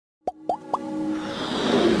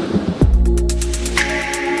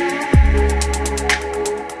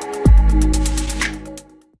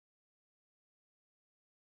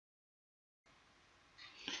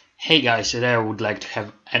Hey guys, today I would like to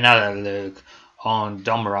have another look on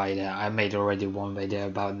Domraider. I made already one video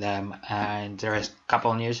about them, and there is a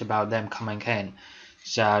couple news about them coming in.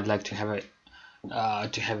 So I'd like to have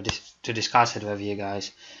to discuss it with you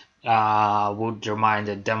guys. Would remind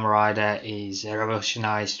that Domraider is a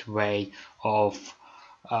revolutionized way of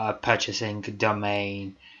purchasing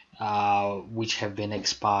domain which have been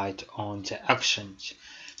expired on the auctions.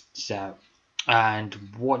 So, and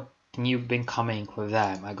what new been coming with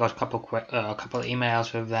them? I got a couple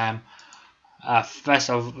emails with them. First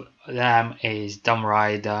of them is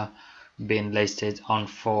Domraider being listed on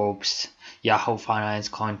Forbes, Yahoo Finance,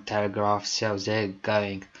 Cointelegraph. So they're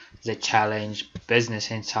going the challenge, Business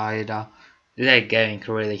Insider. They're going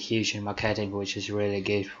really huge in marketing, which is really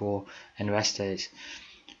good for investors.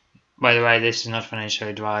 By the way, this is not financial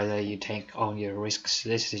advisor. You take all your risks.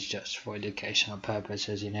 This is just for educational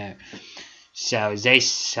purposes, you know. So they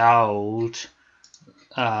sold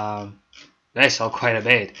quite a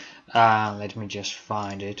bit. Let me just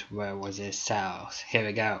find it. Where was it? Sales. Here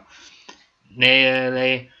we go.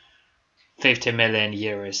 Nearly 50 million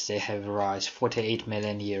euros they have raised. 48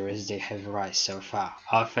 million euros they have raised so far.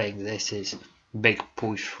 I think this is big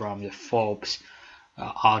push from the Forbes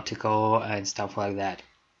article and stuff like that.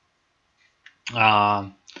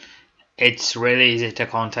 It's really easy to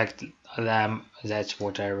contact them. That's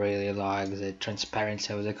what I really like. The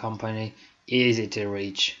transparency of the company, easy to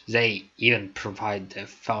reach. They even provide their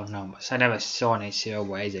phone numbers. I never saw an ICO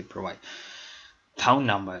where they provide phone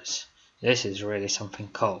numbers. This is really something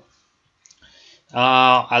cool.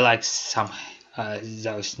 I like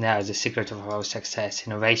those now. The secret of our success: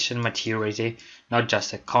 innovation, maturity, not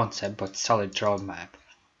just a concept but solid roadmap,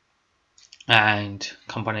 and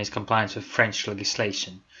companies compliance with French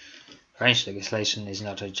legislation. French legislation is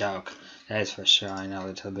not a joke, that's for sure. I know a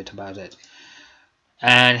little bit about it.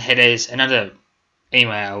 And here is another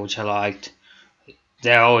email which I liked.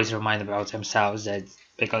 They always remind about themselves that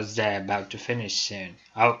because they're about to finish soon.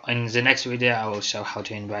 In the next video I will show how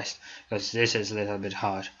to invest, because this is a little bit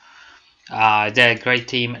hard. They're a great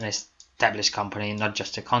team, an established company, not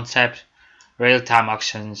just a concept. Real-time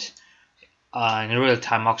auctions. In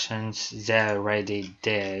real-time auctions they already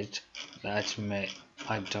did.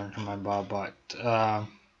 I don't remember, but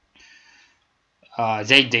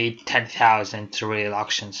they did 10,000 real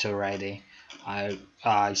auctions already. I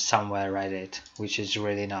somewhere read it, which is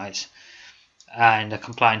really nice. And a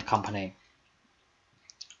compliant company,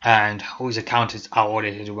 and whose accountants are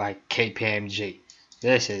audited by KPMG.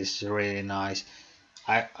 This is really nice.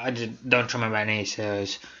 I don't remember any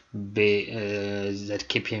sales that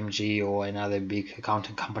KPMG or another big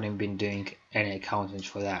accounting company been doing any accountants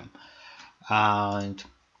for them. And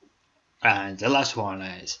the last one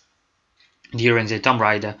is, during the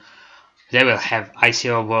Domraider they will have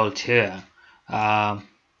ICO World Tour,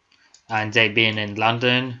 and they've been in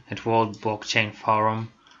London at World Blockchain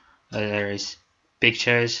Forum. There is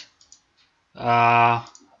pictures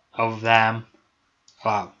of them.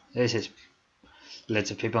 Wow, this is lots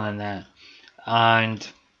of people in there. And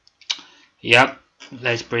yep,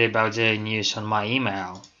 that's pretty about the news on my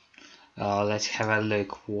email. Let's have a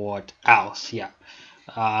look what else. Yeah,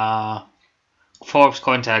 Forbes,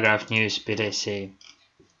 Cointelegraph News, BTC.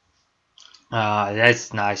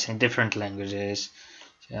 That's nice in different languages.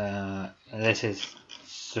 This is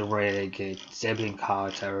really good. Sibling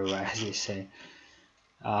cards everywhere, as you see.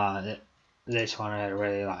 This one I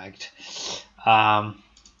really liked.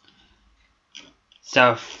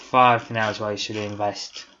 So 5 now is why you should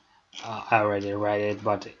invest. I already read it,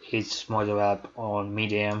 but it's more developed on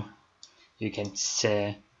Medium. You can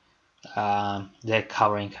see they're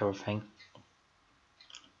covering everything.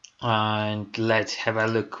 And let's have a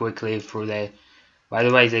look quickly through by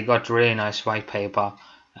the way, they got really nice white paper.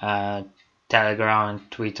 Telegram and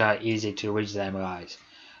Twitter, easy to reach them, guys.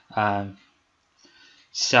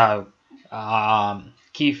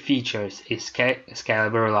 Key features is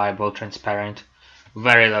scalable, reliable, transparent,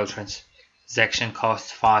 very low transaction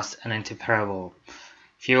cost, fast and interoperable.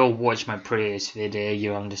 If you watch my previous video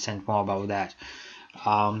you understand more about that.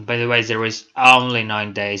 By the way, there is only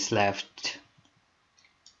 9 days left.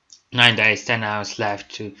 9 days, 10 hours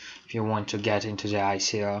left if you want to get into the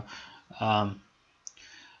ICO.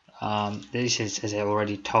 This is, as I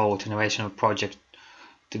already told, innovation project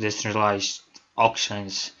to decentralized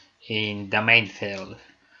auctions in domain field.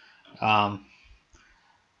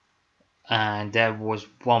 And there was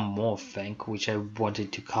one more thing which I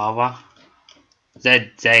wanted to cover.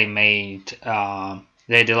 That they made an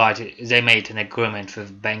agreement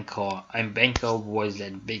with Bancor, and Bancor was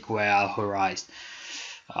that big whale who raised,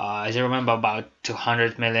 I remember, about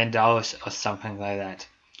 $200 million or something like that.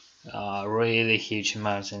 really huge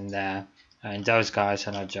amounts in there, and those guys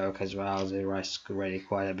are not joke as well. They risk really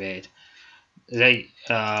quite a bit. They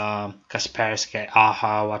Kaspersky,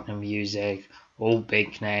 Aha, Whatnot Music, all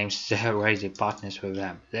big names. They're already partners with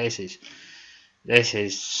them. This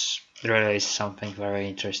is really something very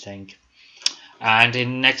interesting. And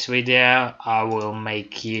in next video, I will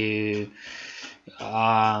make you.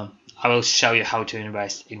 I will show you how to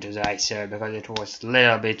invest into the ICO, because it was a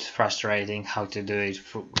little bit frustrating how to do it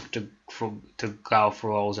to go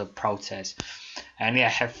through all the process. And yeah,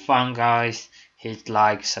 have fun guys, hit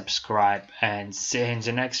like, subscribe, and see you in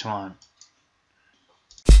the next one.